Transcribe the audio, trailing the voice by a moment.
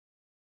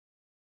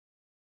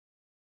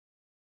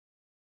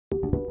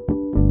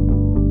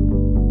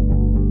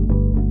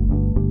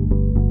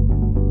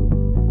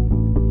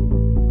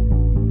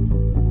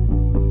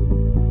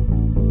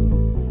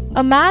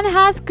A man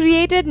has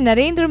created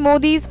Narendra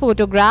Modi's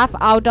photograph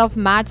out of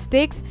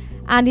matchsticks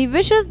and he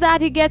wishes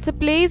that he gets a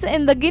place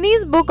in the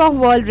Guinness Book of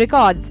World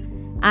Records,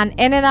 an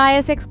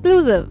NNIS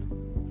exclusive.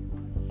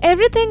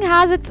 Everything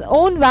has its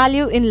own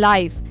value in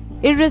life,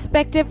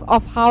 irrespective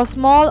of how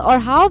small or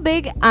how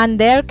big, and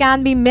there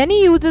can be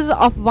many uses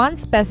of one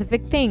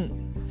specific thing.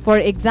 For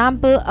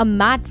example, a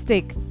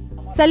matchstick.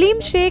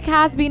 Salim Sheikh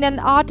has been an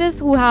artist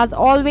who has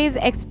always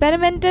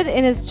experimented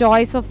in his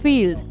choice of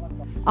field.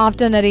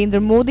 After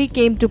Narendra Modi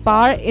came to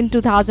power in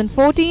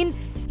 2014,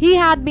 he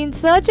had been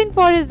searching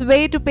for his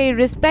way to pay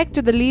respect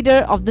to the leader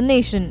of the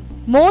nation.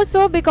 More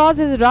so because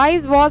his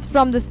rise was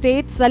from the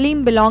state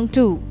Salim belonged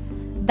to.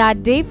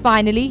 That day,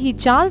 finally, he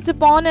chanced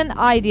upon an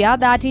idea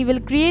that he will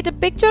create a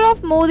picture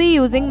of Modi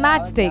using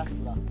matchsticks.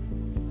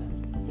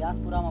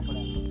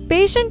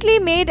 Patiently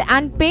made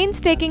and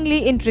painstakingly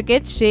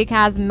intricate, Sheikh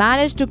has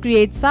managed to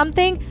create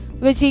something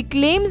which he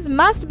claims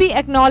must be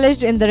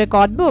acknowledged in the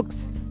record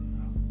books.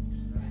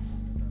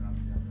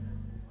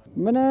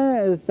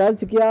 मैंने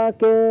search किया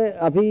कि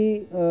अभी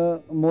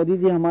मोदी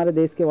जी हमारे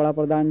देश के बड़ा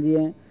प्रधान जी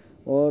हैं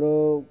और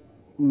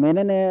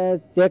मैंने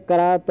चेक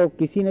करा तो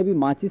किसी ने भी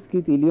माचिस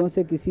की तीलियों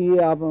से किसी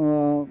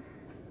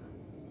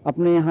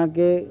अपने यहाँ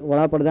के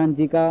बड़ा प्रधान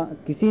जी का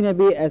किसी ने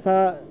भी ऐसा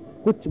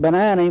कुछ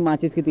बनाया नहीं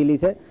माचिस की तीली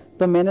से,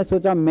 तो मैंने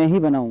सोचा मैं ही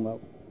बनाऊंगा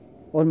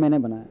और मैंने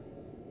बनाया।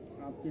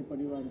 आपके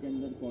परिवार के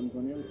अंदर कौन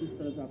कौन है और किस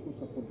तरह से आपको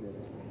सपोर्ट दे रहे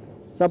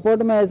हैं?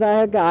 सपोर्ट में ऐसा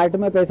है कि आर्ट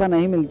में पैसा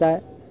नहीं मिलता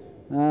है,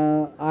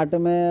 आर्ट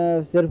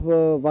में सिर्फ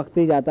वक्त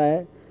ही जाता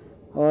है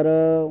और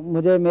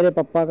मुझे मेरे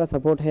पापा का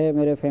सपोर्ट है,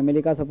 मेरे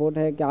फैमिली का सपोर्ट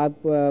है कि आप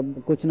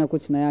कुछ ना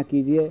कुछ नया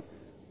कीजिए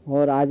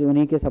और आज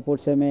उन्हीं के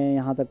सपोर्ट से मैं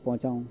यहाँ तक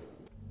पहुँचा हूँ।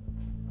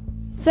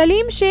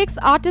 Salim Sheikh's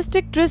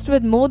artistic tryst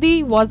with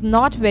Modi was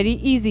not very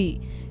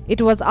easy.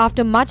 It was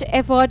after much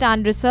effort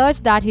and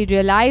research that he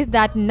realized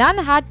that none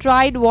had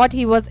tried what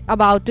he was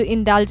about to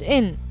indulge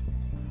in.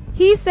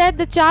 He said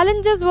the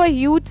challenges were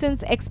huge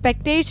since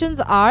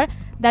expectations are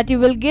that you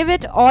will give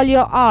it all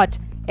your art.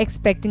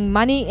 Expecting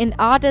money in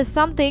art is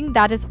something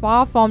that is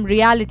far from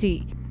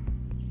reality.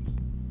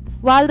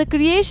 While the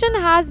creation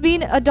has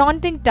been a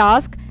daunting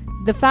task,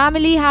 the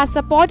family has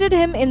supported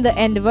him in the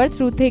endeavor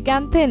through thick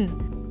and thin.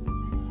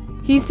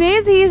 He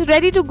says he is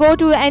ready to go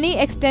to any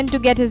extent to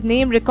get his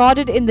name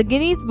recorded in the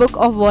Guinness Book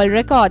of World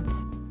Records.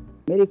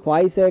 मेरी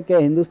ख्वाहिश है कि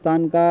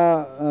हिंदुस्तान का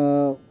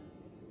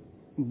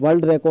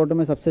world record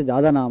में सबसे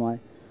ज़्यादा नाम आए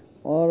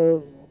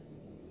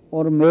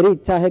और मेरी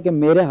इच्छा है कि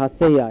मेरे हाथ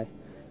से ही आए,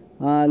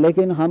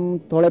 लेकिन हम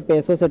थोड़े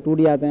पैसों से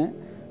टूट जाते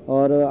हैं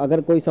और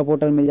अगर कोई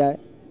सपोर्टर मिल जाए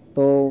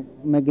तो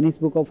मैं Guinness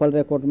book of world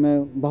record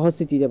में बहुत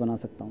सी चीज़ें बना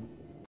सकता हूँ।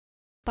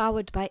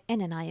 Powered by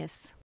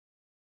NNIS.